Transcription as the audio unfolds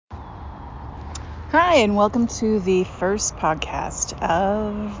Hi, and welcome to the first podcast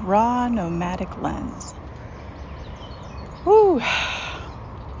of Raw Nomadic Lens. Woo!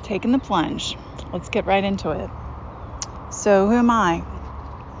 Taking the plunge. Let's get right into it. So, who am I?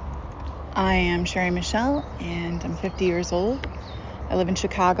 I am Sherry Michelle, and I'm 50 years old. I live in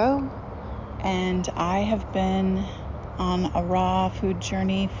Chicago, and I have been on a raw food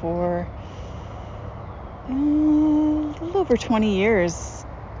journey for a little over 20 years,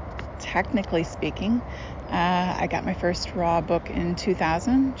 technically speaking. I got my first raw book in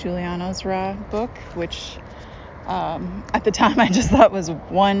 2000, Giuliano's raw book, which at the time I just thought was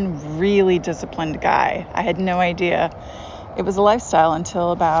one really disciplined guy. I had no idea it was a lifestyle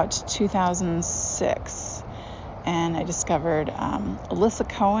until about 2006. And I discovered Alyssa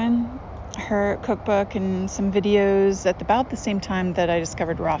Cohen, her cookbook, and some videos at about the same time that I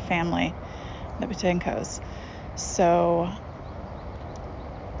discovered Raw Family, the Patenkos. So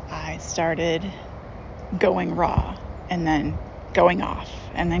I started going raw and then going off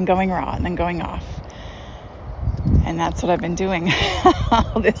and then going raw and then going off. And that's what I've been doing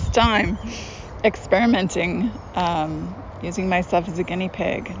all this time, experimenting, using myself as a guinea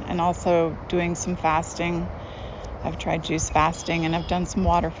pig, and also doing some fasting. I've tried juice fasting and I've done some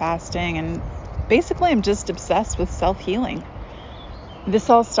water fasting, and basically I'm just obsessed with self-healing. This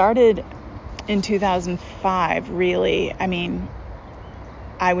all started in 2005, really. I mean,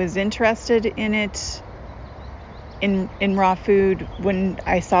 I was interested in it in raw food when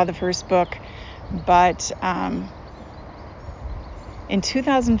I saw the first book, but in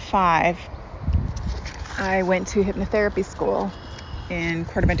 2005 I went to hypnotherapy school in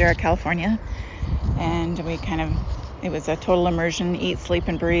Corte Madera, California, and it was a total immersion, eat, sleep,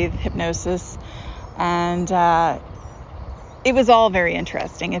 and breathe hypnosis, and it was all very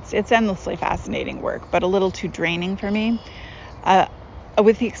interesting. It's endlessly fascinating work, but a little too draining for me,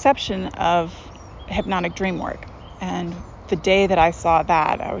 with the exception of hypnotic dream work. And the day that I saw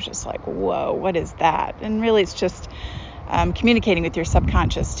that, I was just like, whoa, what is that? And really, it's just communicating with your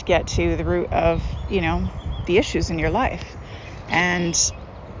subconscious to get to the root of, the issues in your life. And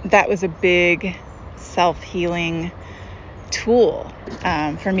that was a big self-healing tool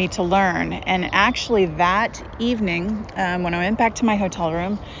for me to learn. And actually that evening, when I went back to my hotel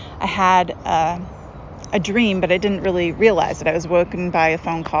room, I had a dream, but I didn't really realize it. I was woken by a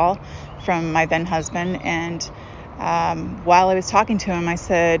phone call from my then husband, and while I was talking to him, I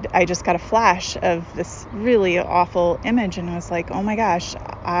said, I just got a flash of this really awful image, and I was like, oh my gosh,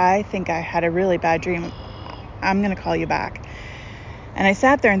 I think I had a really bad dream. I'm going to call you back. And I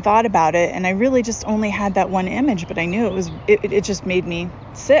sat there and thought about it, and I really just only had that one image, but I knew it just made me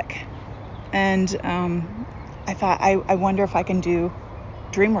sick. And I thought, I wonder if I can do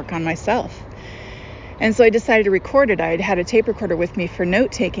dream work on myself. And so I decided to record it. I had a tape recorder with me for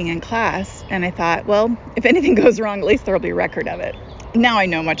note taking in class, and I thought, well, if anything goes wrong, at least there'll be a record of it. Now I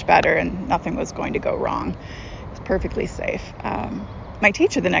know much better, and nothing was going to go wrong. It's perfectly safe. My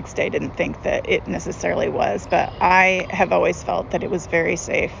teacher the next day didn't think that it necessarily was, but I have always felt that it was very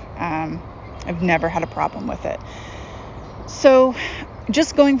safe. I've never had a problem with it. So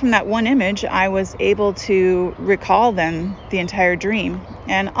just going from that one image, I was able to recall then the entire dream.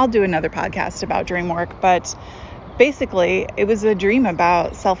 And I'll do another podcast about dream work, but basically it was a dream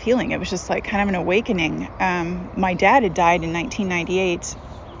about self-healing. It was just like kind of an awakening. My dad had died in 1998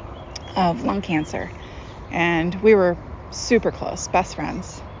 of lung cancer, and we were super close, best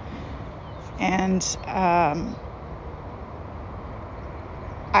friends. And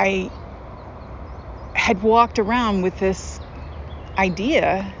I had walked around with this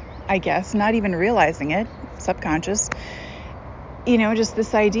idea, I guess, not even realizing it, subconscious, just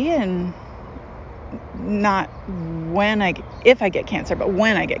this idea, and not if I get cancer, but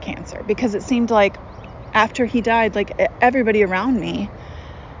when I get cancer, because it seemed like after he died, like everybody around me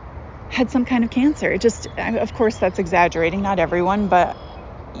had some kind of cancer. Of course, that's exaggerating, not everyone, but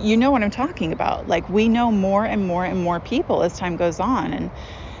you know what I'm talking about. Like, we know more and more and more people as time goes on, and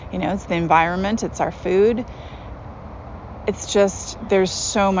it's the environment, it's our food. It's just, there's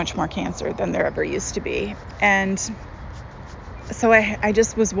so much more cancer than there ever used to be. And so I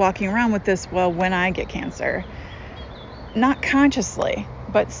just was walking around with this, well, when I get cancer, not consciously,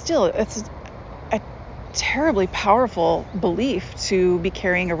 but still, it's a terribly powerful belief to be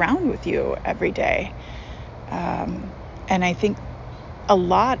carrying around with you every day. And I think a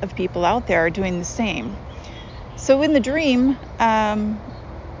lot of people out there are doing the same. So in the dream,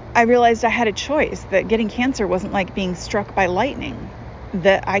 I realized I had a choice, that getting cancer wasn't like being struck by lightning,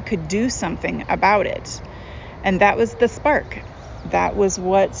 that I could do something about it. And that was the spark. That was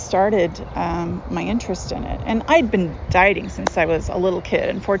what started my interest in it. And I'd been dieting since I was a little kid.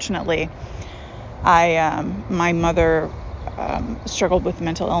 Unfortunately, My mother struggled with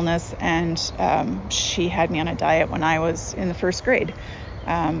mental illness, and she had me on a diet when I was in the first grade,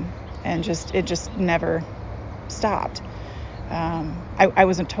 and it just never stopped. I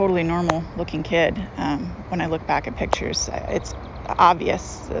was a totally normal looking kid. When I look back at pictures, it's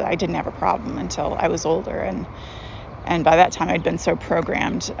obvious that I didn't have a problem until I was older, and by that time I'd been so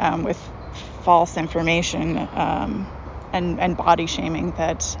programmed with false information and body shaming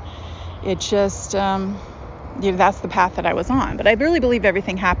that it just that's the path that I was on. But I really believe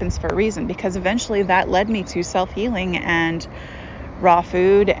everything happens for a reason, because eventually that led me to self-healing and raw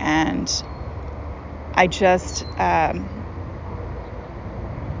food, and I just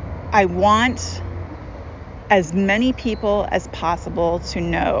I want as many people as possible to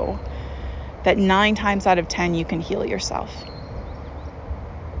know that 9 times out of 10 you can heal yourself.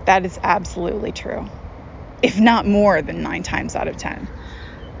 That is absolutely true, if not more than 9 times out of 10.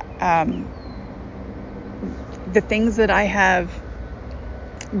 The things that I have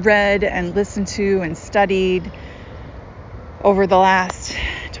read and listened to and studied over the last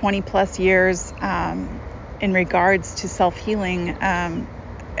 20 plus years in regards to self-healing,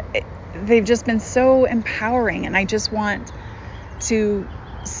 they've just been so empowering, and I just want to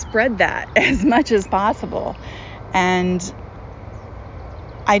spread that as much as possible. And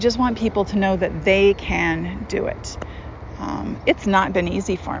I just want people to know that they can do it. It's not been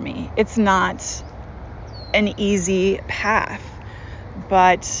easy for me. It's not an easy path,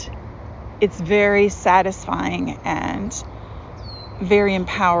 but it's very satisfying and very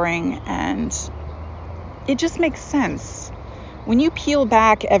empowering, and it just makes sense. When you peel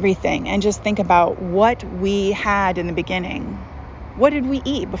back everything and just think about what we had in the beginning, what did we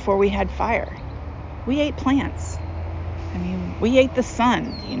eat before we had fire? We ate plants. I mean, we ate the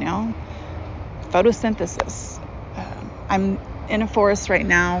sun, photosynthesis. I'm in a forest right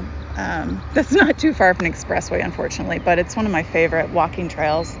now. That's not too far from an expressway, unfortunately, but it's one of my favorite walking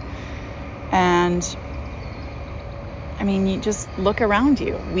trails. And I mean, you just look around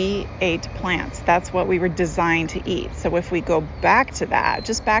you. We ate plants. That's what we were designed to eat. So if we go back to that,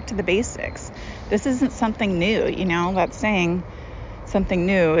 just back to the basics, this isn't something new. That saying, something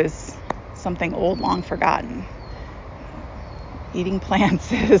new is something old, long forgotten. Eating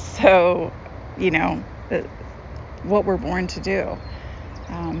plants is so, what we're born to do.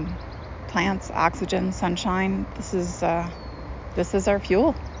 Plants, oxygen, sunshine, this is our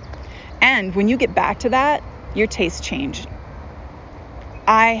fuel. And when you get back to that, your tastes change.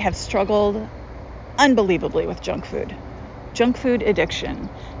 I have struggled unbelievably with junk food addiction,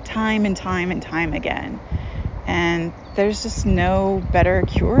 time and time and time again. And there's just no better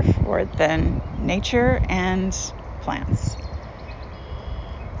cure for it than nature and plants.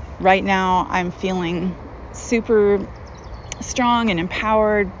 Right now, I'm feeling super strong and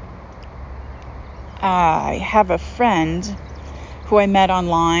empowered. I have a friend who I met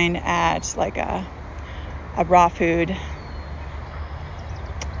online at like a raw food,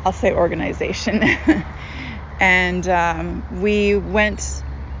 I'll say organization. And we went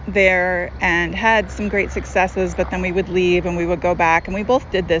there and had some great successes, but then we would leave and we would go back, and we both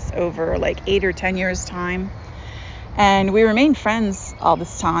did this over like 8 or 10 years time. And we remained friends all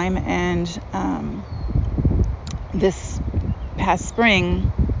this time. And this past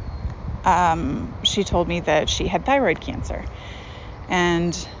spring, she told me that she had thyroid cancer.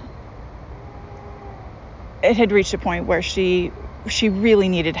 And it had reached a point where she really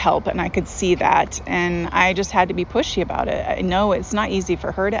needed help, and I could see that. And I just had to be pushy about it. I know it's not easy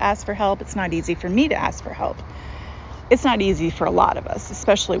for her to ask for help. It's not easy for me to ask for help. It's not easy for a lot of us,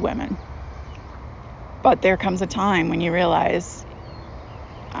 especially women. But there comes a time when you realize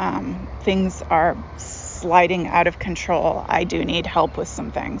things are sliding out of control. I do need help with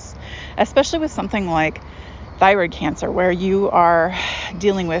some things, especially with something like thyroid cancer, where you are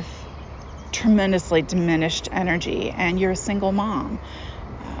dealing with tremendously diminished energy and you're a single mom.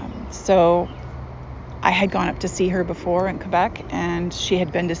 So I had gone up to see her before in Quebec, and she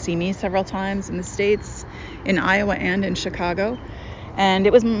had been to see me several times in the States, in Iowa and in Chicago. And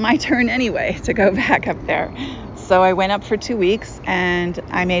it was my turn anyway to go back up there. So I went up for 2 weeks, and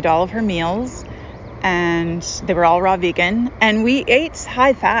I made all of her meals, and they were all raw vegan. And we ate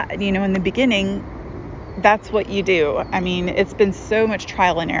high fat. In the beginning, that's what you do. I mean, it's been so much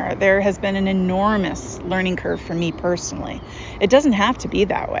trial and error. There has been an enormous learning curve for me personally. It doesn't have to be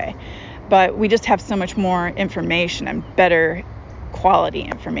that way, but we just have so much more information and better quality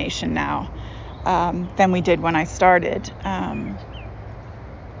information now than we did when I started.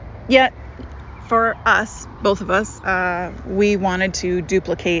 Yet, for us, both of us, we wanted to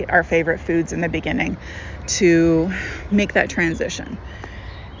duplicate our favorite foods in the beginning to make that transition.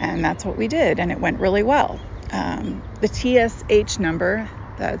 And that's what we did, and it went really well. The TSH number,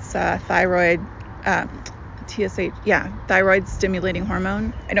 that's thyroid stimulating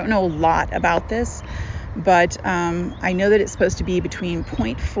hormone. I don't know a lot about this, but I know that it's supposed to be between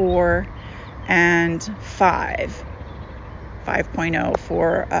 0.4 and 5.0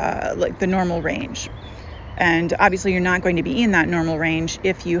 for like the normal range. And obviously you're not going to be in that normal range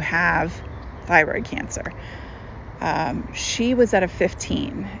if you have thyroid cancer. She was at a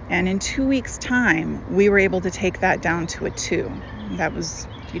 15, and in 2 weeks' time, we were able to take that down to a 2. That was,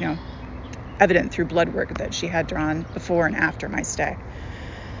 evident through blood work that she had drawn before and after my stay.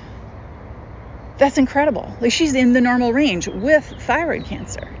 That's incredible. Like, she's in the normal range with thyroid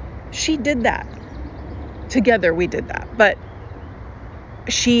cancer. She did that. Together we did that. But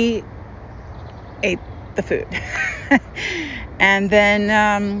she ate the food. And then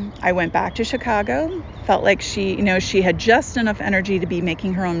I went back to Chicago. Felt like she had just enough energy to be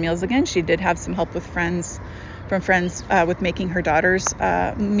making her own meals again. She did have some help with friends with making her daughter's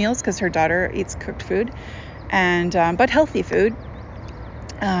meals, because her daughter eats cooked food, and but healthy food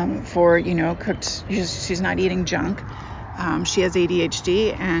for cooked. She's not eating junk. She has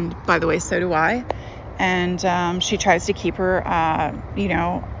ADHD, and by the way, so do I. And she tries to keep her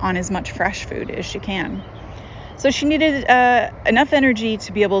on as much fresh food as she can. So she needed enough energy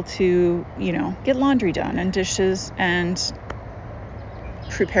to be able to, get laundry done and dishes and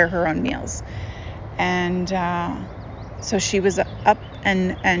prepare her own meals. And so she was up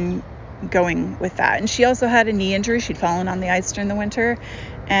and going with that. And she also had a knee injury. She'd fallen on the ice during the winter,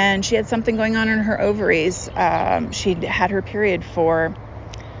 and she had something going on in her ovaries. She'd had her period for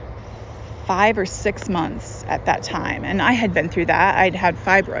 5 or 6 months at that time. And I had been through that. I'd had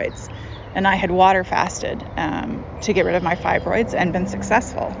fibroids. And I had water fasted to get rid of my fibroids and been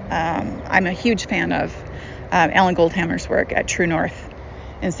successful. I'm a huge fan of Alan Goldhammer's work at True North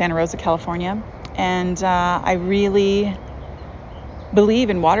in Santa Rosa, California. And I really believe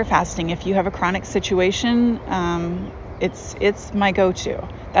in water fasting. If you have a chronic situation, it's my go-to.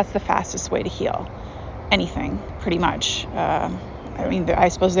 That's the fastest way to heal anything, pretty much. I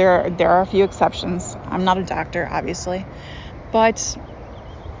suppose there are a few exceptions. I'm not a doctor, obviously. But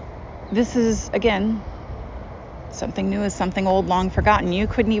this is, again, something new is something old, long forgotten. You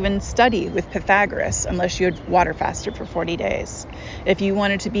couldn't even study with Pythagoras unless you had water fasted for 40 days. If you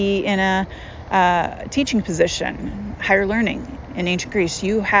wanted to be in a teaching position, higher learning in ancient Greece,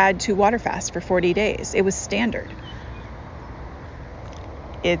 you had to water fast for 40 days. It was standard.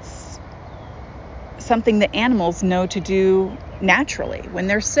 It's something that animals know to do naturally. When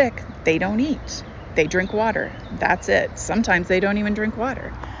they're sick, they don't eat. They drink water. That's it. Sometimes they don't even drink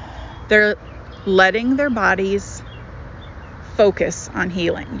water. They're letting their bodies focus on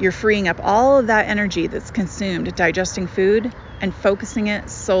healing. You're freeing up all of that energy that's consumed digesting food and focusing it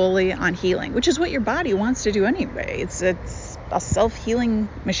solely on healing, which is what your body wants to do anyway. It's a self-healing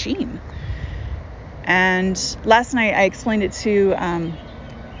machine. And last night I explained it to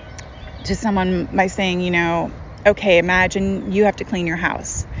someone by saying, okay, imagine you have to clean your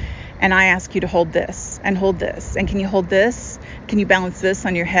house, and I ask you to hold this, and can you hold this? Can you balance this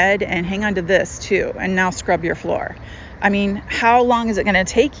on your head and hang on to this too? And now scrub your floor. I mean, how long is it going to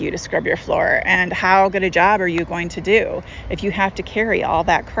take you to scrub your floor? And how good a job are you going to do if you have to carry all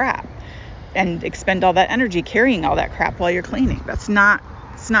that crap and expend all that energy carrying all that crap while you're cleaning? It's not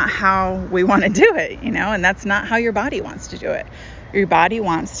how we want to do it, and that's not how your body wants to do it. Your body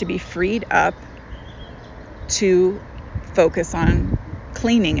wants to be freed up to focus on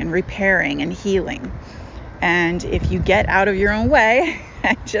cleaning and repairing and healing. And if you get out of your own way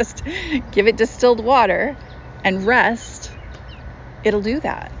and just give it distilled water and rest, it'll do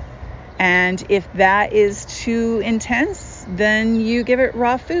that. And if that is too intense, then you give it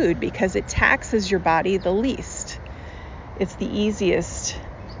raw food, because it taxes your body the least. It's the easiest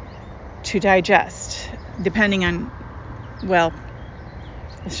to digest, depending on, well,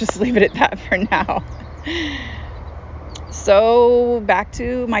 let's just leave it at that for now. So back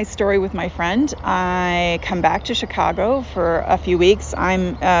to my story with my friend. I come back to Chicago for a few weeks.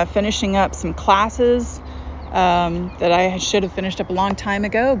 I'm finishing up some classes that I should have finished up a long time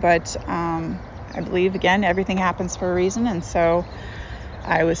ago, but I believe, again, everything happens for a reason. And so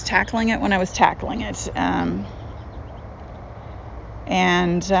I was tackling it when I was tackling it.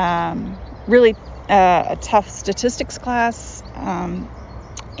 Really a tough statistics class,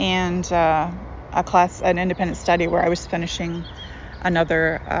 and an independent study where I was finishing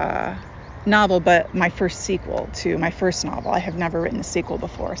another novel, but my first sequel to my first novel. I have never written a sequel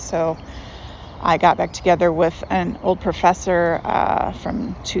before, so I got back together with an old professor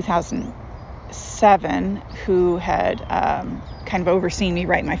from 2006 7 who had kind of overseen me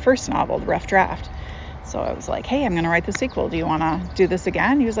write my first novel, The Rough Draft. So I was like, hey, I'm going to write the sequel. Do you want to do this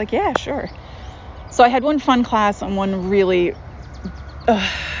again? He was like, yeah, sure. So I had one fun class and one really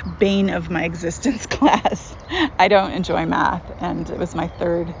bane of my existence class. I don't enjoy math, and it was my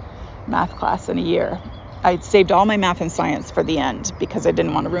third math class in a year. I saved all my math and science for the end because I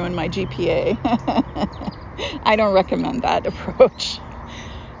didn't want to ruin my GPA. I don't recommend that approach.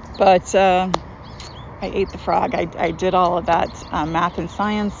 But I ate the frog. I did all of that math and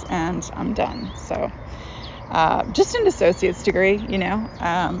science, and I'm done. So just an associate's degree,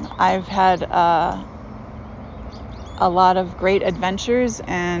 I've had a lot of great adventures,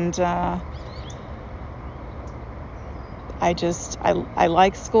 and I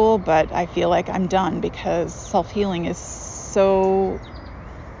like school, but I feel like I'm done because self-healing is so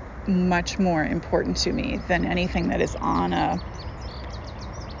much more important to me than anything that is on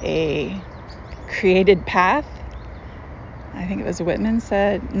a created path. I think it was Whitman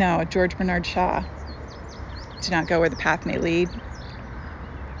said, no, George Bernard Shaw, do not go where the path may lead.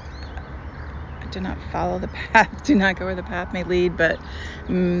 Do not follow the path, do not go where the path may lead, but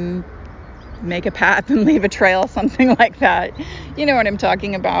make a path and leave a trail, something like that. You know what I'm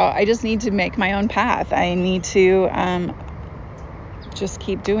talking about. I just need to make my own path. I need to just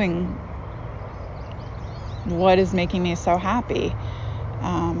keep doing what is making me so happy.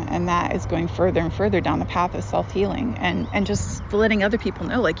 And that is going further and further down the path of self-healing and just letting other people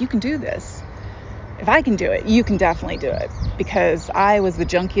know, like, you can do this. If I can do it, you can definitely do it. Because I was the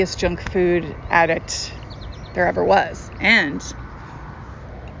junkiest junk food addict there ever was. And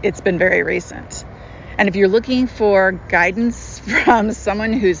it's been very recent. And if you're looking for guidance from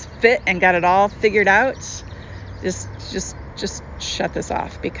someone who's fit and got it all figured out, just shut this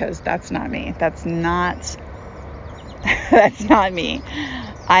off, because that's not me. That's not me.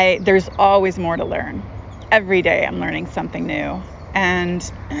 There's always more to learn. Every day I'm learning something new.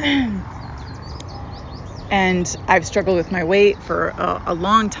 And I've struggled with my weight for a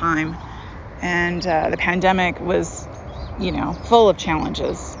long time. And the pandemic was, full of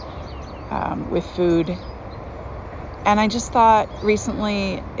challenges with food. And I just thought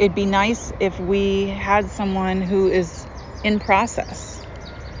recently it'd be nice if we had someone who is in process.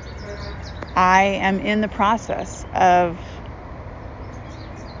 I am in the process of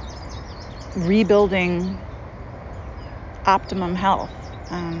rebuilding optimum health.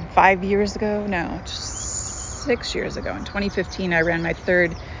 6 years ago, in 2015, I ran my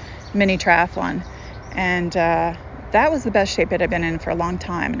third mini triathlon. And that was the best shape that I've been in for a long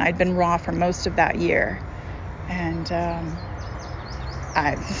time. And I'd been raw for most of that year. And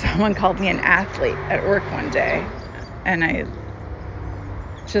someone called me an athlete at work one day. And I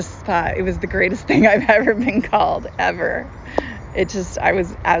just thought it was the greatest thing I've ever been called, ever. I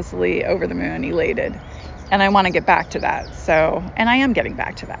was absolutely over the moon, elated. And I want to get back to that. So, and I am getting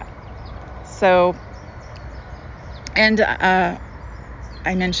back to that. So, and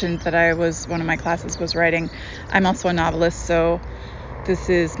I mentioned that one of my classes was writing. I'm also a novelist, so this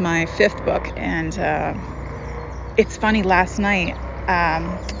is my 5th book. And it's funny, last night,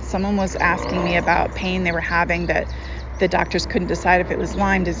 someone was asking me about pain they were having that the doctors couldn't decide if it was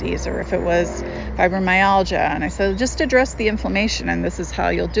Lyme disease or if it was fibromyalgia. And I said, just address the inflammation, and this is how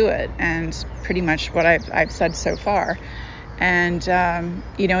you'll do it. And pretty much what I've said so far. And, and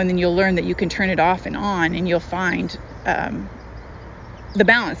then you'll learn that you can turn it off and on, and you'll find the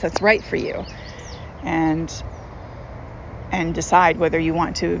balance that's right for you. And decide whether you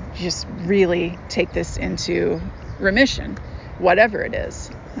want to just really take this into remission, whatever it is.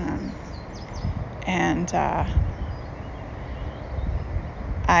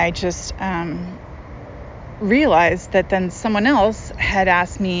 I just realized that then someone else had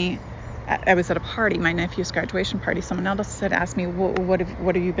asked me, I was at a party, my nephew's graduation party, someone else had asked me, what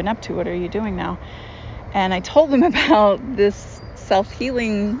have you been up to? What are you doing now? And I told them about this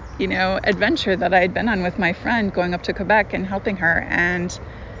self-healing, adventure that I had been on with my friend, going up to Quebec and helping her. And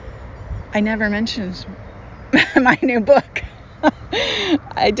I never mentioned my new book.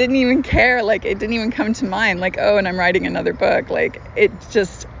 I didn't even care. It didn't even come to mind. And I'm writing another book.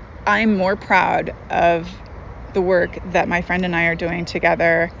 I'm more proud of the work that my friend and I are doing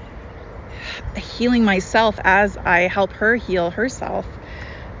together, healing myself as I help her heal herself,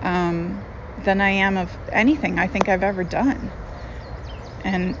 than I am of anything I think I've ever done.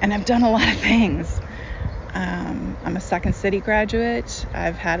 And I've done a lot of things. I'm a Second City graduate.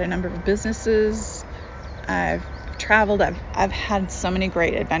 I've had a number of businesses. I've traveled. I've had so many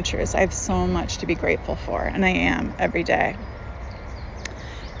great adventures. I have so much to be grateful for, and I am every day.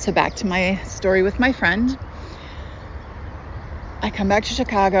 So back to my story with my friend. I come back to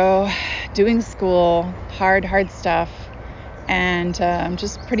Chicago doing school, hard stuff, and I'm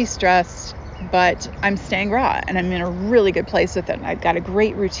just pretty stressed, but I'm staying raw, and I'm in a really good place with it. I've got a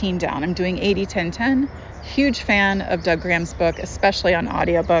great routine down. I'm doing 80-10-10. Huge fan of Doug Graham's book, especially on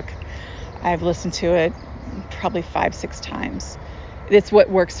audiobook. I've listened to it probably 5-6 times. It's what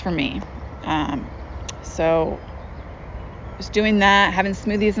works for me. So just doing that, having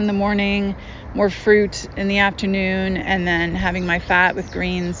smoothies in the morning, more fruit in the afternoon, and then having my fat with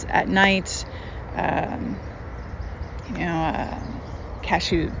greens at night.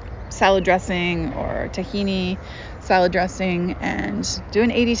 Cashew salad dressing or tahini salad dressing, and doing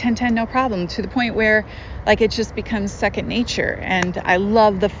 80-10-10 no problem, to the point where like it just becomes second nature. And I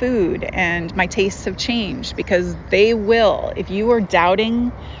love the food, and my tastes have changed, because they will. If you are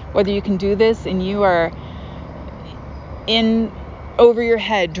doubting whether you can do this, and you are in over your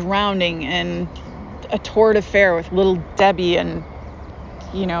head drowning in a torrid affair with Little Debbie and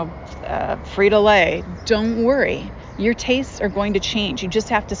Frito-Lay, don't worry. Your tastes are going to change. You just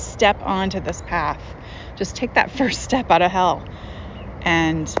have to step onto this path. Just take that first step out of hell,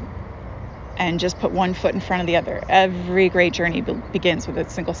 and just put one foot in front of the other. Every great journey begins with a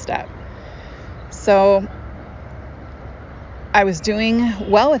single step. So I was doing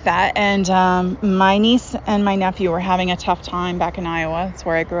well with that, and my niece and my nephew were having a tough time back in Iowa. That's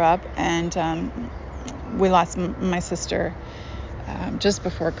where I grew up, and we lost my sister just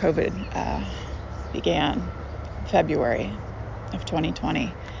before COVID began, February of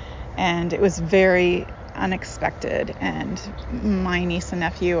 2020, and it was very unexpected. And my niece and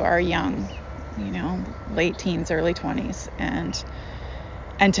nephew are young, late teens, early 20s, and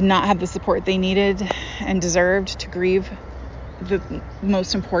to not have the support they needed and deserved to grieve the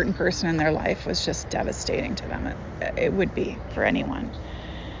most important person in their life was just devastating to them. It would be for anyone.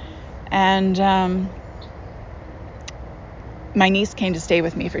 And my niece came to stay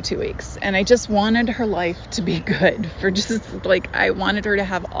with me for 2 weeks, and I just wanted her life to be good, I wanted her to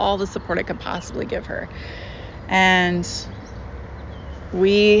have all the support I could possibly give her. And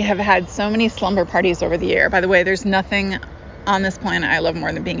we have had so many slumber parties over the year. By the way, there's nothing on this planet I love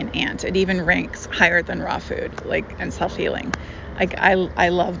more than being an aunt. It even ranks higher than raw food, and self-healing. I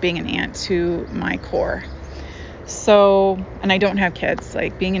love being an aunt to my core. So, and I don't have kids.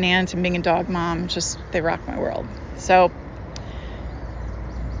 Being an aunt and being a dog mom, they rock my world. So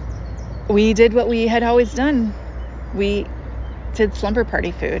we did what we had always done. We did slumber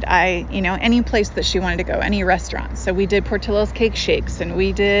party food. Any place that she wanted to go, any restaurant. So we did Portillo's cake shakes, and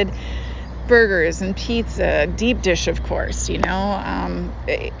we did burgers and pizza, deep dish, of course. She'd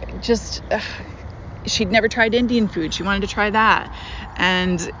never tried Indian food. She wanted to try that,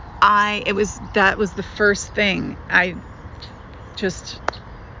 and that was the first thing. I just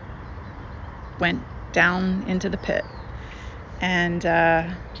went down into the pit, and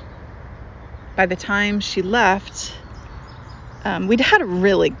by the time she left, we'd had a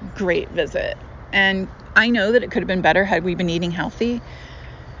really great visit, and I know that it could have been better had we been eating healthy,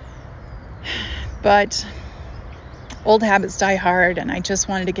 but old habits die hard, and I just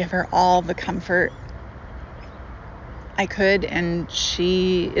wanted to give her all the comfort I could, and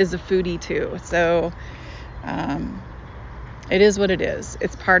she is a foodie too, so it is what it is.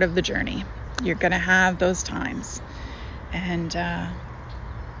 It's part of the journey. You're gonna have those times, and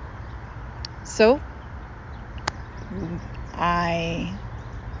so I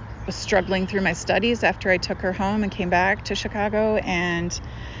was struggling through my studies after I took her home and came back to Chicago, and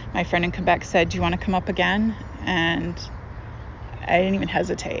my friend in Quebec said, "Do you want to come up again?" And I didn't even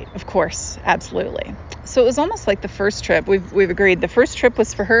hesitate. Of course, absolutely. So it was almost like the first trip. We've agreed. The first trip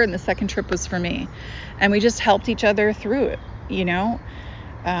was for her, and the second trip was for me, and we just helped each other through it.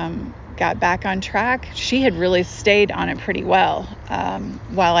 Got back on track. She had really stayed on it pretty well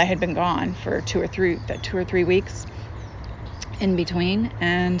while I had been gone for 2 or 3 weeks in between,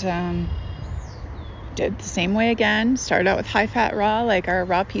 and did the same way again. Started out with high-fat raw, like our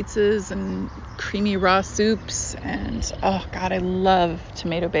raw pizzas and creamy raw soups, and oh God, I love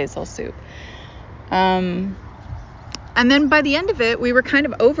tomato basil soup. And then by the end of it, we were kind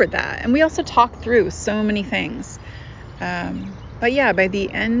of over that, and we also talked through so many things. But yeah, by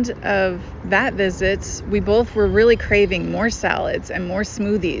the end of that visit, we both were really craving more salads and more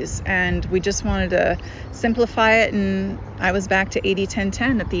smoothies, and we just wanted to simplify it, and I was back to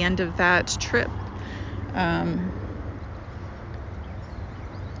 80-10-10 at the end of that trip.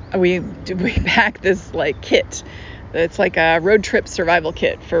 We packed this kit. It's like a road trip survival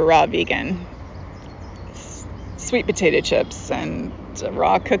kit for raw vegan. Sweet potato chips and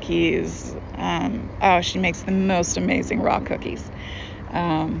raw cookies. She makes the most amazing raw cookies.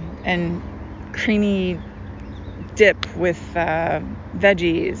 And creamy dip with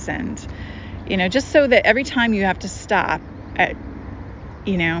veggies, and just so that every time you have to stop at,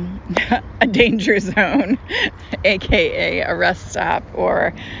 a danger zone, aka a rest stop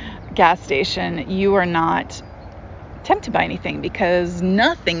or gas station, you are not tempted by anything, because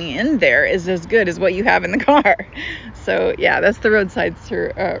nothing in there is as good as what you have in the car. So yeah, that's the road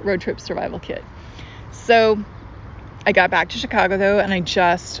trip survival kit. So I got back to Chicago though, and I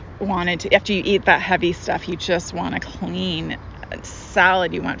just wanted to, after you eat that heavy stuff, you just want a clean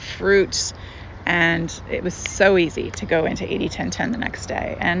salad, you want fruit. And it was so easy to go into 80-10-10 the next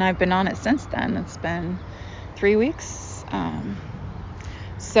day. And I've been on it since then. It's been 3 weeks.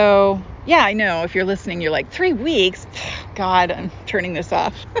 So yeah, I know if you're listening, you're like, 3 weeks? God, I'm turning this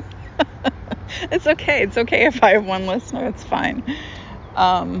off. It's okay. It's okay if I have one listener. It's fine.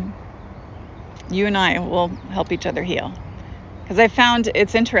 You and I will help each other heal. Because I found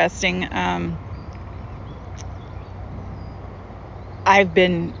it's interesting. I've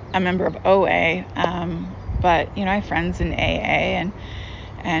been a member of OA, but I have friends in AA,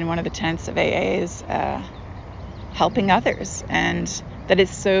 and one of the tenets of AA is helping others, and that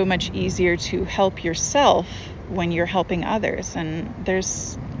it's so much easier to help yourself when you're helping others, and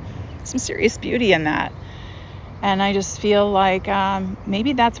there's some serious beauty in that. And I just feel like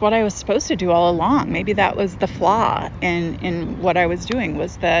maybe that's what I was supposed to do all along. Maybe that was the flaw in what I was doing,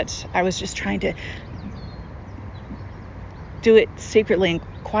 was that I was just trying to do it secretly and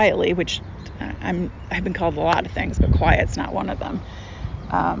quietly, which I've been called a lot of things, but quiet's not one of them.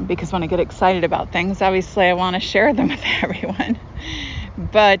 Because when I get excited about things, obviously I want to share them with everyone.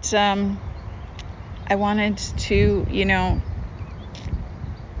 But I wanted to,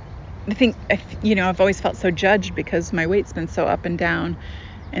 I think, I've always felt so judged because my weight's been so up and down.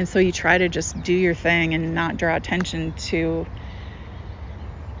 And so you try to just do your thing and not draw attention to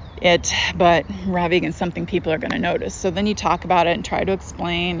it, but raw vegan, something people are going to notice. So then you talk about it and try to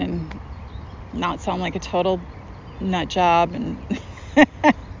explain and not sound like a total nut job. And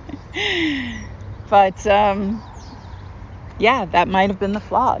but yeah, that might have been the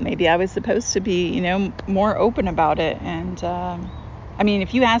flaw. Maybe I was supposed to be, more open about it. And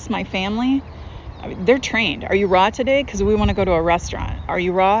if you ask my family, they're trained. Are you raw today? Because we want to go to a restaurant. Are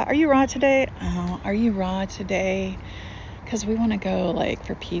you raw? Are you raw today? Oh, are you raw today? Because we want to go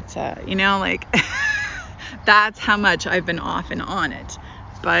for pizza, that's how much I've been off and on it.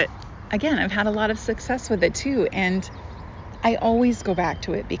 But again, I've had a lot of success with it too. And I always go back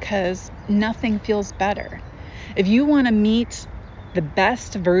to it because nothing feels better. If you want to meet the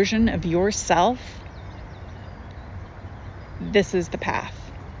best version of yourself, this is the path.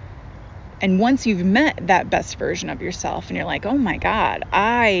 And once you've met that best version of yourself and you're like, oh my God,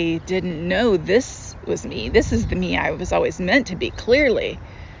 I didn't know this was me. This is the me I was always meant to be, clearly.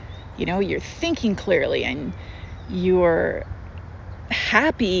 You're thinking clearly and you're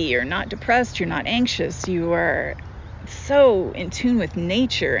happy, you're not depressed, you're not anxious, you are so in tune with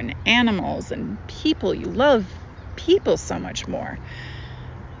nature and animals and people. You love people so much more.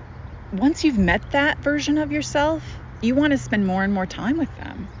 Once you've met that version of yourself, you want to spend more and more time with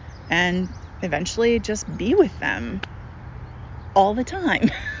them and eventually just be with them all the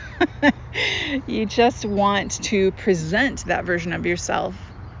time. You just want to present that version of yourself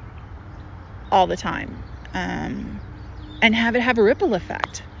all the time, and have it have a ripple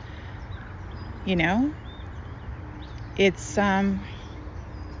effect. It's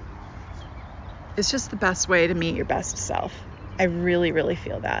just the best way to meet your best self. I really, really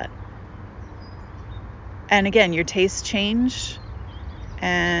feel that. And again, your tastes change,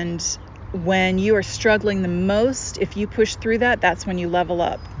 and when you are struggling the most, if you push through that, that's when you level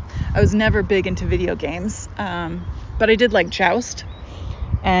up. I was never big into video games, but I did like Joust.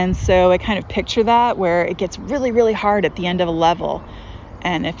 And so I kind of picture that, where it gets really, really hard at the end of a level.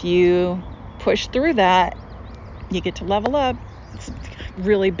 And if you push through that, you get to level up. It's a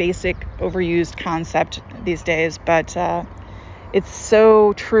really basic, overused concept these days, but it's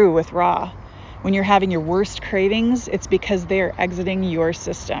so true with raw. When you're having your worst cravings, it's because they're exiting your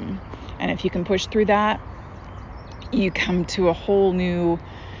system. And if you can push through that, you come to a whole new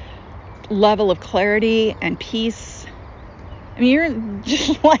level of clarity and peace.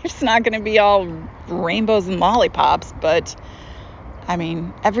 Life's not going to be all rainbows and lollipops, but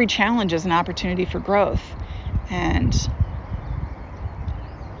every challenge is an opportunity for growth. And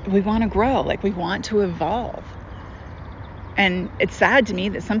we want to grow, we want to evolve. And it's sad to me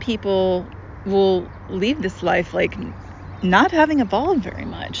that some people will leave this life not having evolved very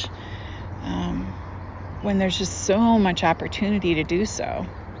much, when there's just so much opportunity to do so.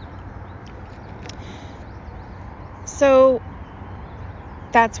 So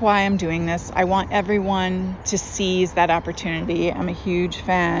that's why I'm doing this. I want everyone to seize that opportunity. I'm a huge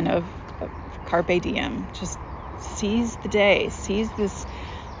fan of carpe diem. Just seize the day, seize this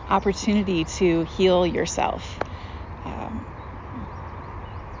opportunity to heal yourself.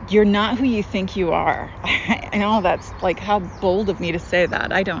 You're not who you think you are. I know that's like, how bold of me to say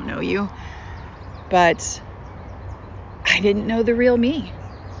that. I don't know you, but I didn't know the real me.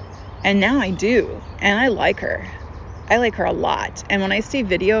 And now I do. And I like her. I like her a lot. And when I see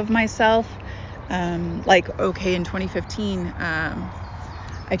video of myself, in 2015,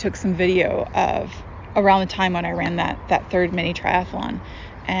 I took some video of around the time when I ran that third mini triathlon.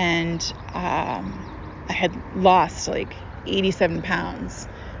 And I had lost like 87 pounds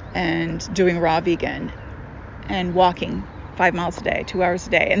and doing raw vegan and walking 5 miles a day, 2 hours a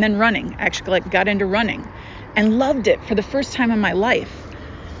day, and then running. Actually, got into running and loved it for the first time in my life.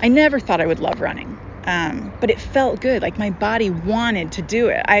 I never thought I would love running, but it felt good. Like my body wanted to do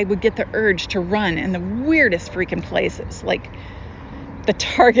it. I would get the urge to run in the weirdest freaking places, like the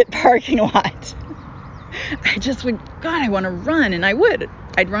Target parking lot. I just would, God, I want to run, and I would.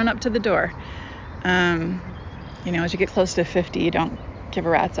 I'd run up to the door. As you get close to 50, you don't give a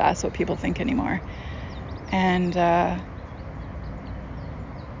rat's ass what people think anymore. And, that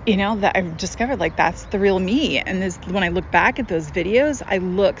I've discovered, that's the real me. And when I look back at those videos, I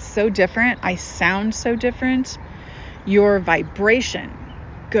look so different. I sound so different. Your vibration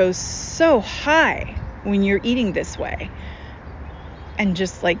goes so high when you're eating this way. And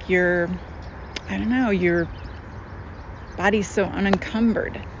just your body's so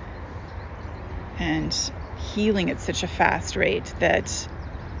unencumbered and healing at such a fast rate that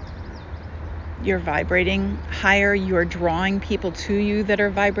you're vibrating higher. You're drawing people to you that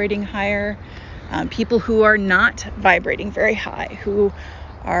are vibrating higher. People who are not vibrating very high, who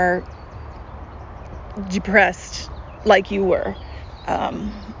are depressed like you were.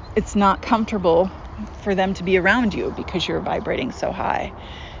 It's not comfortable for them to be around you because you're vibrating so high.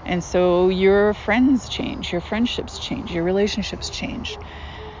 And so your friends change, your friendships change, your relationships change.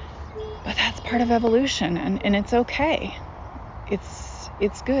 But that's part of evolution, and it's okay.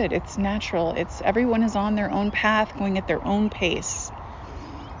 It's good. It's natural. Everyone is on their own path, going at their own pace.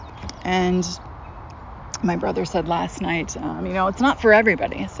 And my brother said last night, it's not for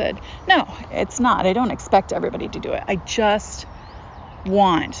everybody. I said, no, it's not. I don't expect everybody to do it. I just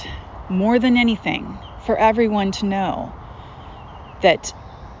want, more than anything, for everyone to know that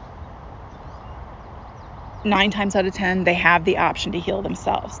 9 times out of 10, they have the option to heal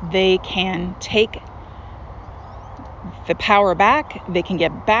themselves. They can take the power back, they can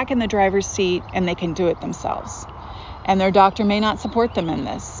get back in the driver's seat, and they can do it themselves. And their doctor may not support them in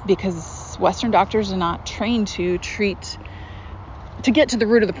this because Western doctors are not trained to get to the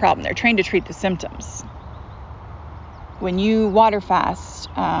root of the problem. They're trained to treat the symptoms. When you water fast,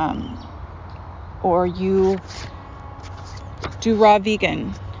 or you do raw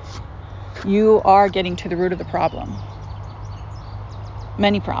vegan, you are getting to the root of the problem.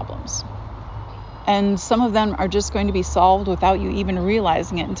 Many problems. And some of them are just going to be solved without you even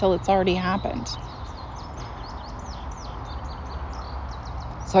realizing it until it's already happened.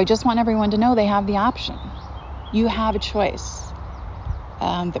 So I just want everyone to know they have the option. You have a choice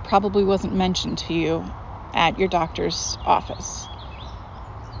that probably wasn't mentioned to you at your doctor's office.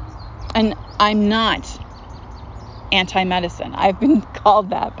 And I'm not anti-medicine. I've been called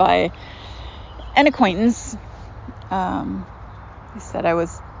that by an acquaintance. He said I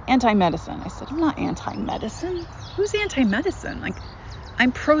was anti-medicine. I said, I'm not anti-medicine. Who's anti-medicine?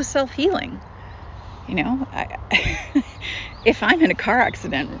 I'm pro-self-healing. If I'm in a car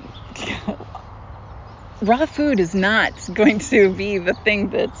accident, raw food is not going to be the thing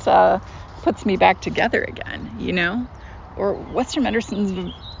that puts me back together again, Or Western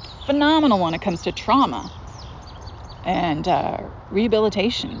medicine's phenomenal when it comes to trauma and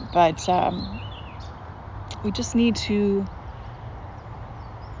rehabilitation. But we just need to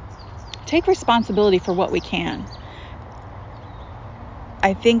take responsibility for what we can.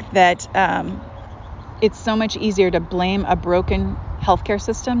 I think that it's so much easier to blame a broken healthcare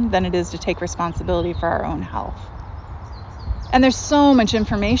system than it is to take responsibility for our own health. And there's so much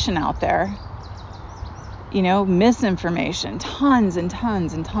information out there, misinformation, tons and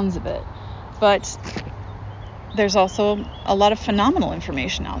tons and tons of it. But there's also a lot of phenomenal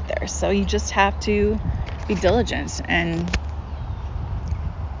information out there. So you just have to be diligent and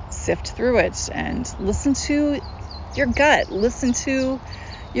sift through it and listen to your gut, listen to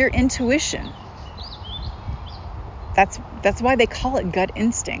your intuition. That's why they call it gut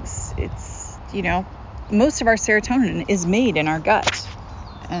instincts. It's, most of our serotonin is made in our gut.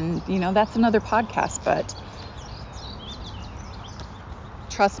 And, that's another podcast, but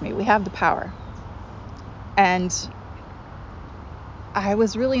trust me, we have the power. And I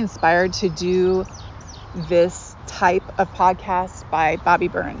was really inspired to do this type of podcast by Bobby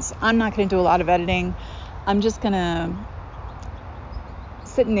Burns. I'm not going to do a lot of editing. I'm just going to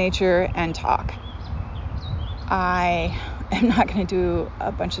sit in nature and talk. I am not going to do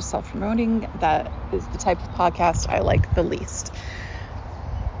a bunch of self-promoting. That is the type of podcast I like the least.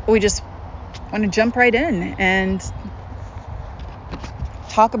 We just want to jump right in and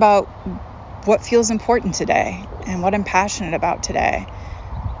talk about what feels important today and what I'm passionate about today.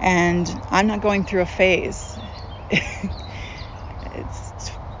 And I'm not going through a phase.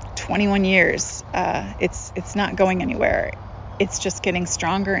 It's 21 years. It's not going anywhere. It's just getting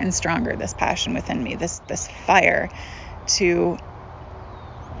stronger and stronger, this passion within me, this fire to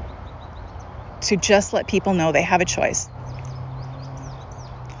just let people know they have a choice.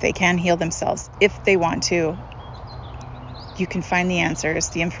 They can heal themselves if they want to. You can find the answers.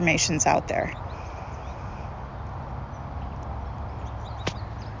 The information's out there.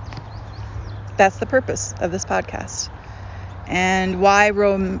 That's the purpose of this podcast. And why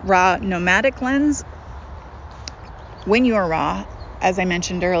raw nomadic lens? When you are raw, as I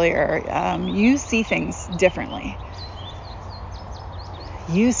mentioned earlier, you see things differently.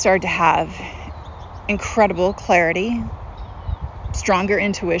 You start to have incredible clarity, stronger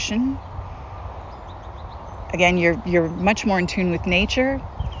intuition. Again, you're much more in tune with nature,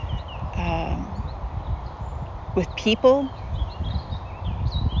 with people.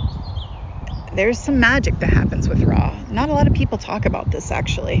 There's some magic that happens with raw. Not a lot of people talk about this,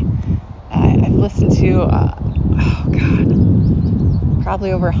 actually. I've listened to,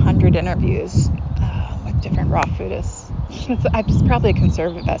 probably over 100 interviews with different raw foodists. It's probably a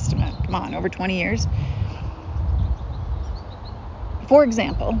conservative estimate. Come on, over 20 years. For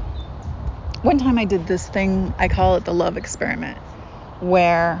example, one time I did this thing, I call it the love experiment,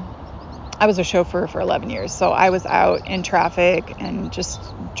 where I was a chauffeur for 11 years. So I was out in traffic and just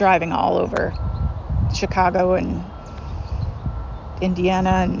driving all over Chicago and Indiana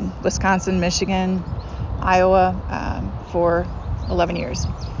and Wisconsin, Michigan, Iowa for 11 years.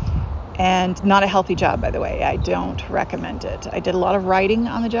 And not a healthy job, by the way. I don't recommend it. I did a lot of writing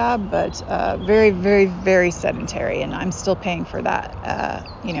on the job, but very, very, very sedentary. And I'm still paying for that.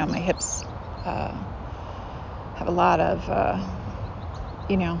 My hips have a lot of,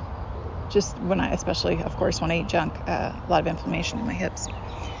 just especially, of course, when I eat junk, a lot of inflammation in my hips.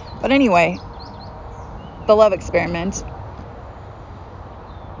 But anyway, the love experiment,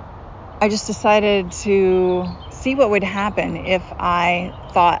 I just decided to see what would happen if I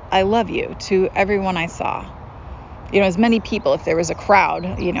thought I love you to everyone I saw. As many people, if there was a crowd,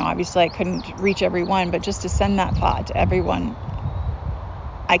 obviously I couldn't reach everyone, but just to send that thought to everyone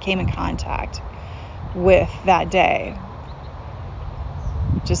I came in contact with that day.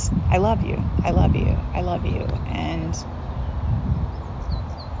 Just, I love you, I love you, I love you. And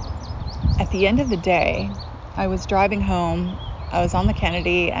at the end of the day, I was driving home. I was on the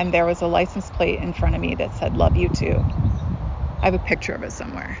Kennedy, and there was a license plate in front of me that said, love you too. I have a picture of it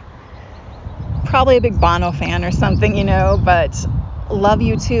somewhere. Probably a big Bono fan or something, but love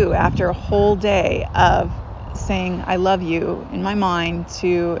you too, after a whole day of saying I love you in my mind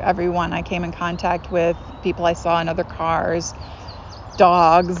to everyone I came in contact with, people I saw in other cars,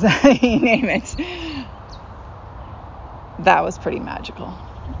 dogs, you name it. That was pretty magical.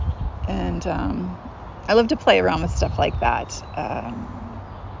 And I love to play around with stuff like that.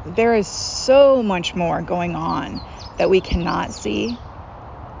 There is so much more going on that we cannot see,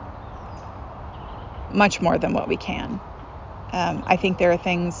 much more than what we can. I think there are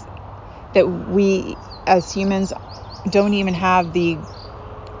things that we as humans don't even have the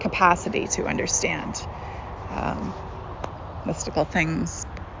capacity to understand. Mystical things,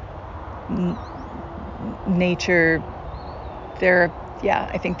 nature,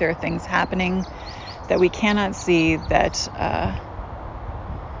 I think there are things happening that we cannot see that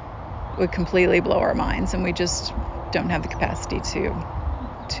would completely blow our minds, and we just don't have the capacity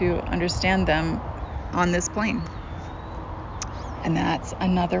to understand them on this plane. And that's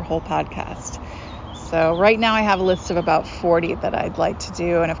another whole podcast. So right now I have a list of about 40 that I'd like to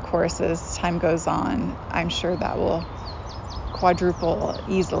do, and of course as time goes on, I'm sure that will quadruple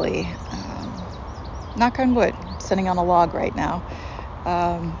easily. Knock on wood, I'm sitting on a log right now.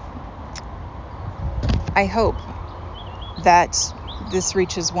 I hope that this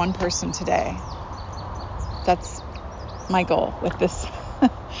reaches one person today. That's my goal with this.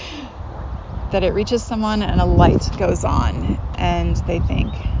 That it reaches someone and a light goes on and they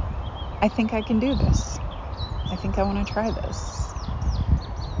think, I think I can do this. I think I want to try this.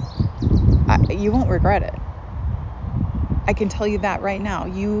 You won't regret it. I can tell you that right now.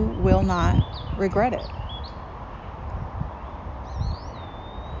 You will not regret it.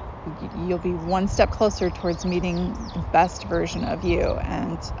 you'll be one step closer towards meeting the best version of you.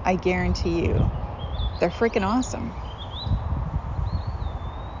 And I guarantee you, they're freaking awesome.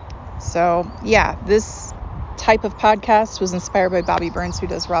 So yeah, this type of podcast was inspired by Bobby Burns, who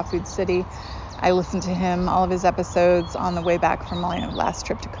does Raw Food City. I listened to him, all of his episodes, on the way back from my last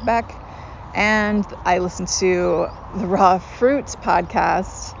trip to Quebec. And I listened to the Raw Fruit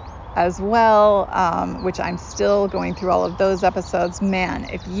podcast as well, which I'm still going through all of those episodes. Man,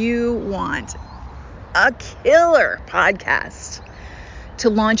 if you want a killer podcast to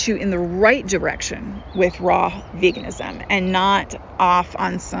launch you in the right direction with raw veganism and not off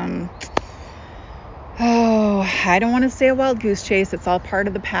on some, I don't want to say a wild goose chase. It's all part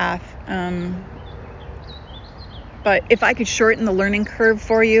of the path. But if I could shorten the learning curve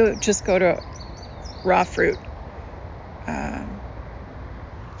for you, just go to Raw Fruit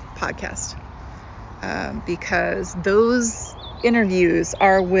podcast. Because those interviews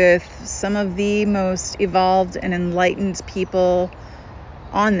are with some of the most evolved and enlightened people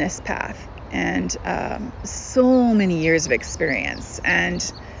on this path, and so many years of experience,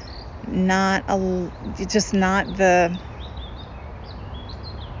 and not the,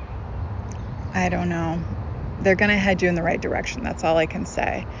 I don't know, they're going to head you in the right direction. That's all I can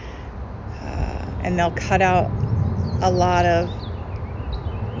say. And they'll cut out a lot of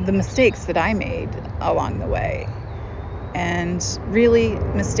the mistakes that I made along the way. And really,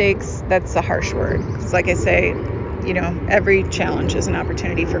 mistakes, that's a harsh word. Because like I say, every challenge is an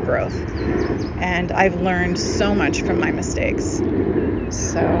opportunity for growth. And I've learned so much from my mistakes.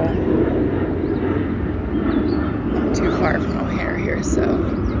 So, not too far from O'Hare here, so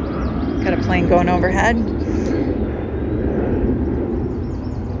got a plane going overhead.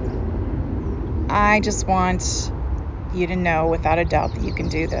 I just want you to know without a doubt that you can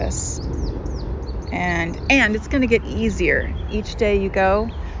do this. And it's going to get easier each day you go.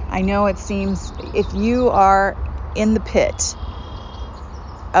 I know it seems, if you are in the pit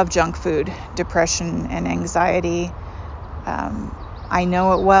of junk food, depression, and anxiety, I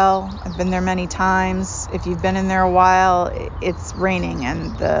know it well. I've been there many times. If you've been in there a while, it's raining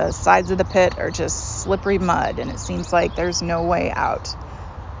and the sides of the pit are just slippery mud, and it seems like there's no way out.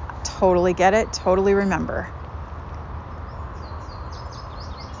 Totally get it. Totally remember.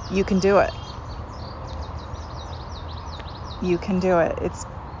 You can do it. You can do it.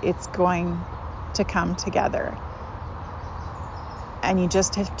 It's going to come together. And you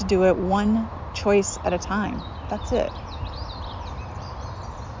just have to do it one choice at a time. That's it.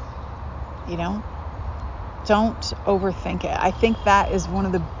 Don't overthink it. I think that is one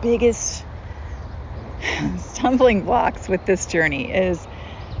of the biggest stumbling blocks with this journey, is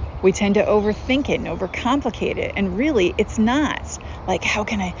we tend to overthink it and overcomplicate it. And really, it's not like, how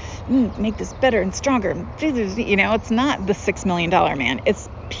can I make this better and stronger? It's not the $6 million man. It's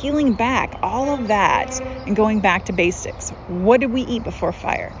peeling back all of that and going back to basics. What did we eat before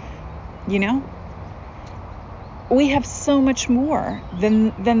fire? We have so much more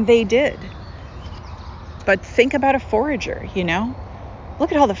than they did. But think about a forager,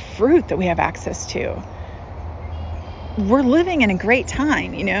 Look at all the fruit that we have access to. We're living in a great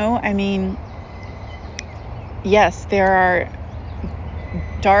time, I mean, yes, there are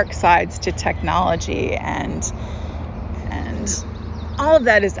dark sides to technology and all of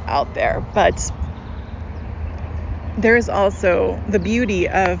that is out there, but there is also the beauty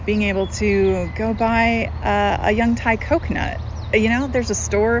of being able to go buy a young Thai coconut. There's a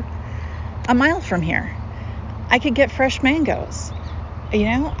store a mile from here. I could get fresh mangoes.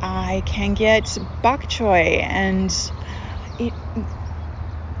 I can get bok choy, and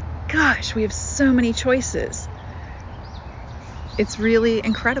gosh, we have so many choices. It's really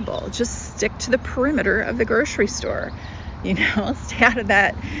incredible. Just stick to the perimeter of the grocery store. Stay out of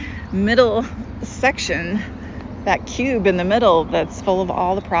that middle section, that cube in the middle that's full of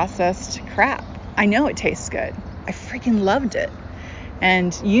all the processed crap. I know it tastes good. I freaking loved it.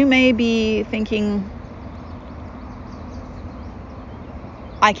 And you may be thinking,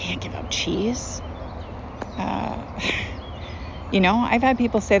 I can't give up cheese. I've had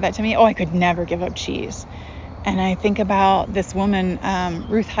people say that to me. Oh, I could never give up cheese. And I think about this woman,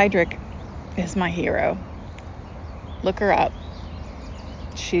 Ruth Heydrich is my hero. Look her up.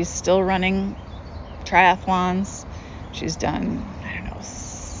 She's still running triathlons. She's done,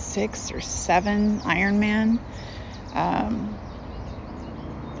 6 or 7 Ironman.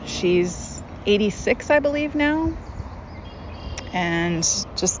 She's 86, I believe now. And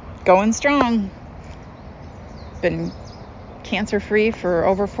just going strong. Been cancer-free for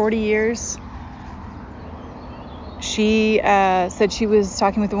over 40 years. She said she was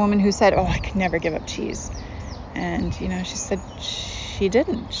talking with a woman who said, oh, I could never give up cheese. And, she said she she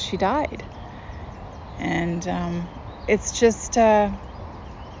didn't. She died. And it's just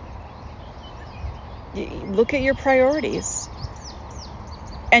look at your priorities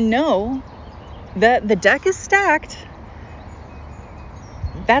and know that the deck is stacked.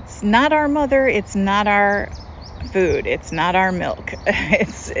 That's not our mother. It's not our food. It's not our milk.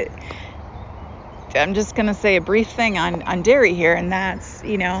 I'm just going to say a brief thing on dairy here, and that's,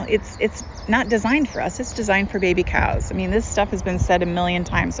 it's not designed for us. It's designed for baby cows. I mean, this stuff has been said a million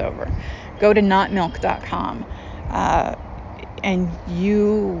times over. Go to notmilk.com, and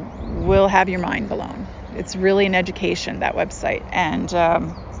you will have your mind blown. It's really an education, that website. And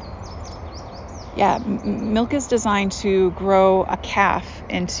milk is designed to grow a calf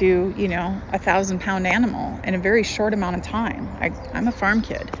into, 1,000-pound animal in a very short amount of time. I'm a farm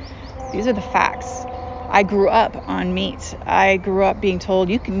kid. These are the facts. I grew up on meat. I grew up being told,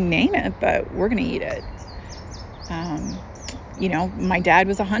 you can name it, but we're going to eat it. My dad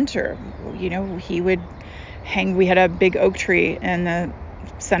was a hunter. He would hang. We had a big oak tree in the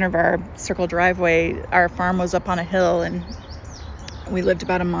center of our circle driveway. Our farm was up on a hill, and we lived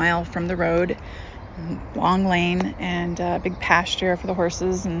about a mile from the road. Long lane and big pasture for the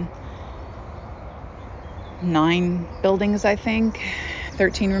horses, and 9 buildings, I think.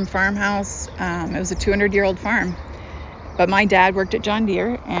 13-room farmhouse. It was a 200-year-old farm. But my dad worked at John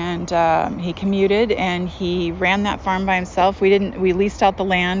Deere, and he commuted, and he ran that farm by himself. We leased out the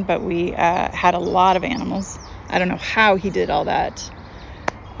land, but we had a lot of animals. I don't know how he did all that.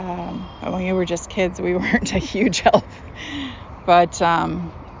 When we were just kids, we weren't a huge help. But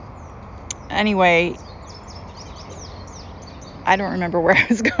anyway, I don't remember where I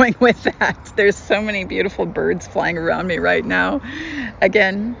was going with that. There's so many beautiful birds flying around me right now.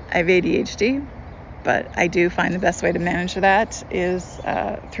 Again, I have ADHD, but I do find the best way to manage that is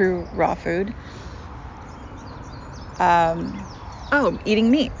through raw food.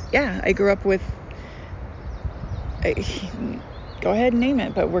 Eating meat. Yeah, I grew up with, go ahead and name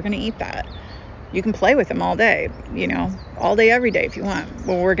it, but we're going to eat that. You can play with them all day, all day, every day if you want.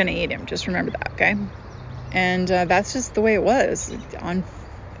 Well, we're going to eat him. Just remember that, okay? And that's just the way it was. On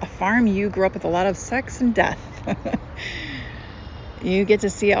a farm, you grew up with a lot of sex and death. You get to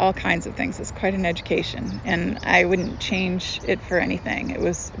see all kinds of things. It's quite an education. And I wouldn't change it for anything. It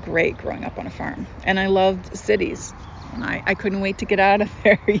was great growing up on a farm. And I loved cities. And I couldn't wait to get out of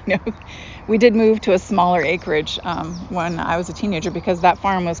there. We did move to a smaller acreage when I was a teenager because that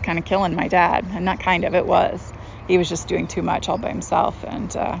farm was kind of killing my dad. And not kind of, it was. He was just doing too much all by himself.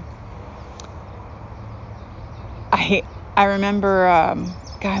 And I remember,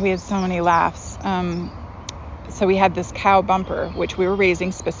 we had so many laughs. So we had this cow Bumper, which we were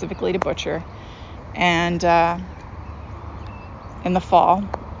raising specifically to butcher, and in the fall.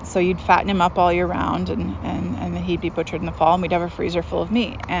 So you'd fatten him up all year round, and then he'd be butchered in the fall, and we'd have a freezer full of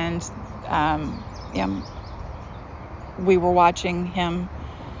meat. And we were watching him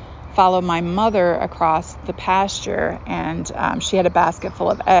follow my mother across the pasture, and she had a basket full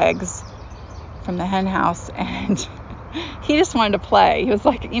of eggs from the hen house, and he just wanted to play. He was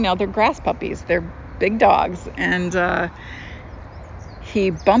like, they're grass puppies. They're big dogs. And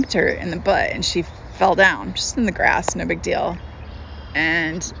he bumped her in the butt, and she fell down just in the grass. No big deal.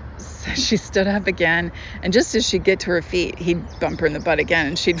 And so she stood up again. And just as she'd get to her feet, he'd bump her in the butt again,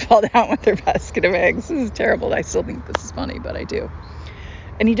 and she'd fall down with her basket of eggs. This is terrible. I still think this is funny, but I do.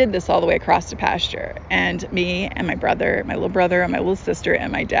 And he did this all the way across the pasture. And me and my brother, my little brother, and my little sister,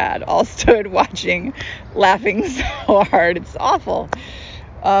 and my dad all stood watching, laughing so hard. It's awful.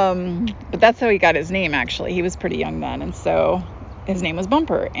 But that's how he got his name, actually. He was pretty young then. And so his name was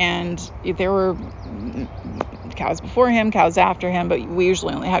Bumper. And there were cows before him, cows after him, but we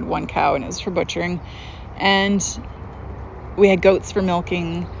usually only had one cow, and it was for butchering. And we had goats for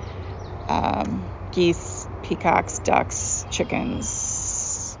milking, geese, peacocks, ducks,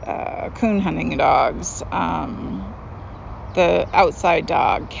 chickens, coon hunting dogs, the outside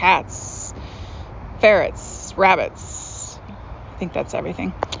dog, cats, ferrets, rabbits. I think that's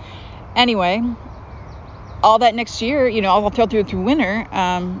everything. Anyway, all that next year, all through winter,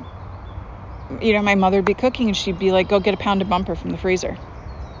 my mother would be cooking, and she'd be like, go get a pound of Bumper from the freezer.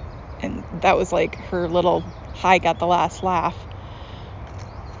 And that was like her little "I got the last laugh."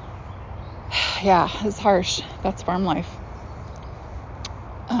 Yeah, it's harsh. That's farm life.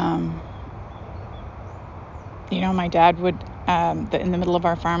 My dad would, in the middle of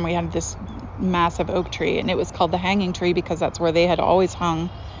our farm, we had this massive oak tree, and it was called the hanging tree because that's where they had always hung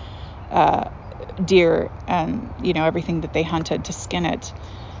deer and, everything that they hunted to skin it.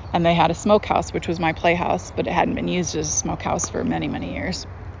 And they had a smokehouse, which was my playhouse, but it hadn't been used as a smokehouse for many, many years.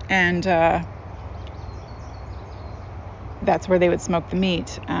 And that's where they would smoke the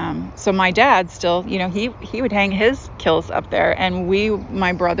meat. So my dad still, he would hang his kills up there, and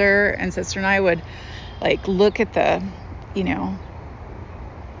my brother and sister and I would like look at the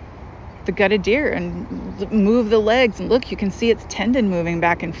gutted deer and move the legs, and look, you can see its tendon moving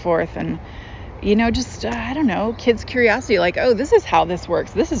back and forth, and just I don't know, kids' curiosity, like, oh, this is how this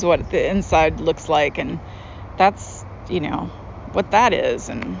works, this is what the inside looks like, and that's what that is.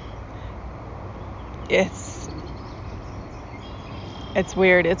 And it's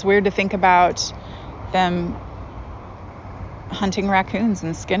weird to think about them hunting raccoons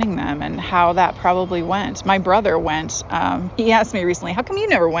and skinning them, and how that probably went. My brother went. He asked me recently, how come you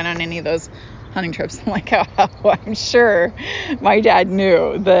never went on any of those hunting trips? I'm like, oh, I'm sure my dad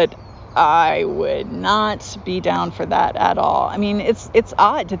knew that I would not be down for that at all. I mean, it's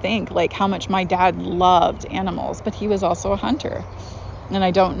odd to think like how much my dad loved animals, but he was also a hunter, and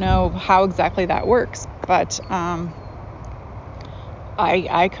I don't know how exactly that works, but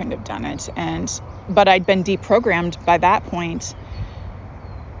I couldn't have done it. But I'd been deprogrammed by that point,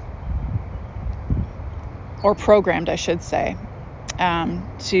 or programmed, I should say,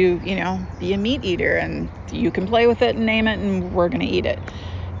 to, be a meat eater, and you can play with it and name it, and we're going to eat it.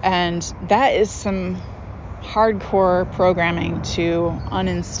 And that is some hardcore programming to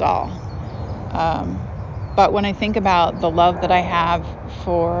uninstall. But when I think about the love that I have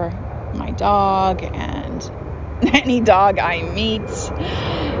for my dog and any dog I meet,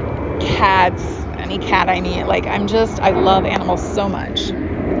 cats, any cat I meet, like I love animals so much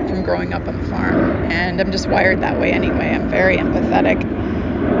from growing up on the farm, and I'm just wired that way anyway. I'm very empathetic,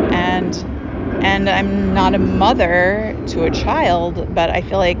 and I'm not a mother to a child, but I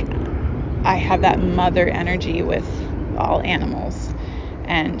feel like I have that mother energy with all animals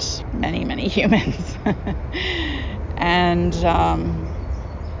and many, many humans. And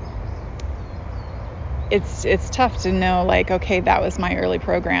it's tough to know, like, okay, that was my early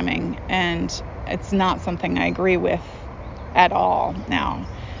programming, and it's not something I agree with at all now.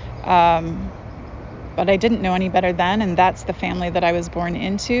 But I didn't know any better then, and that's the family that I was born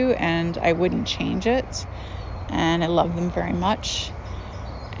into, and I wouldn't change it. And I love them very much.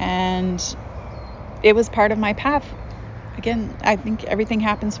 And it was part of my path. Again, I think everything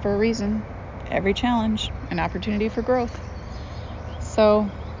happens for a reason. Every challenge, an opportunity for growth. So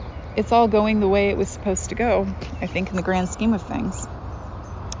it's all going the way it was supposed to go, I think, in the grand scheme of things.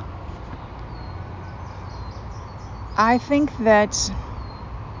 I think that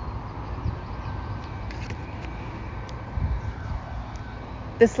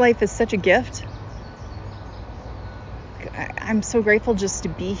this life is such a gift. I'm so grateful just to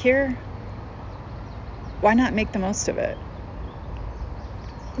be here. Why not make the most of it?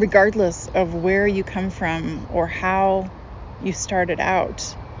 Regardless of where you come from or how you started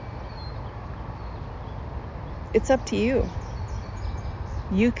out, it's up to you.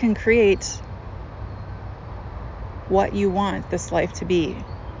 You can create what you want this life to be.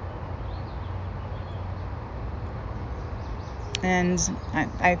 And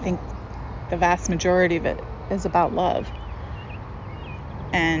I think the vast majority of it is about love.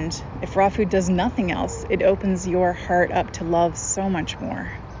 And if raw food does nothing else, it opens your heart up to love so much more.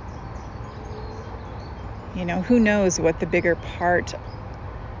 Who knows what the bigger part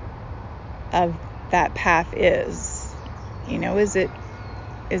of that path is? Is it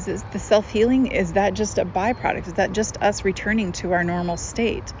the self-healing? Is that just a byproduct? Is that just us returning to our normal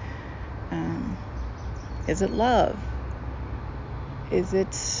state? Is it love? Is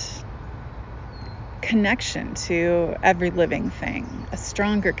it connection to every living thing? A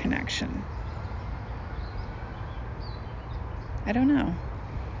stronger connection? I don't know.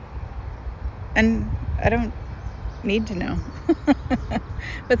 And I don't need to know.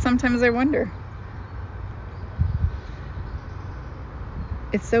 But sometimes I wonder.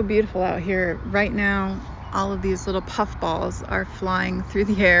 It's so beautiful out here. Right now, all of these little puffballs are flying through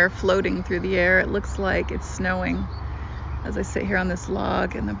the air, floating through the air. It looks like it's snowing as I sit here on this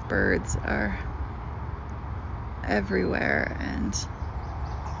log, and the birds are everywhere. And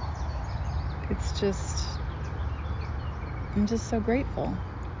I'm just so grateful.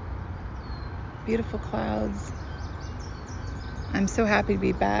 Beautiful clouds. I'm so happy to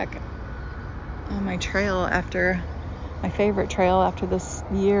be back on my trail my favorite trail after this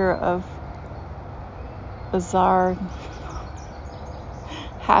year of bizarre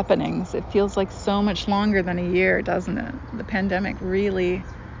happenings. It feels like so much longer than a year, doesn't it? The pandemic really,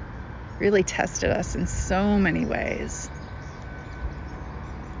 really tested us in so many ways.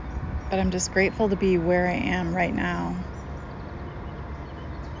 But I'm just grateful to be where I am right now.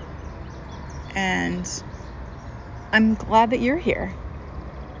 And I'm glad that you're here.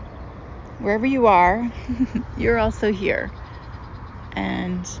 wherever you are, you're also here.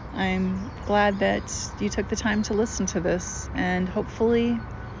 And I'm glad that you took the time to listen to this, and hopefully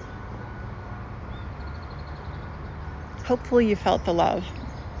you felt the love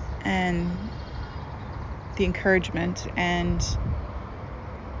and the encouragement, and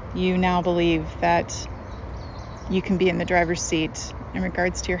you now believe that you can be in the driver's seat in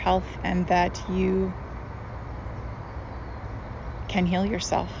regards to your health, and that you can heal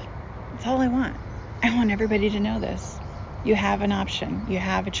yourself. That's all I want. I want everybody to know this. You have an option. You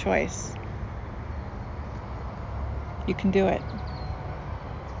have a choice. You can do it.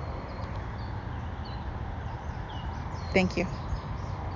 Thank you.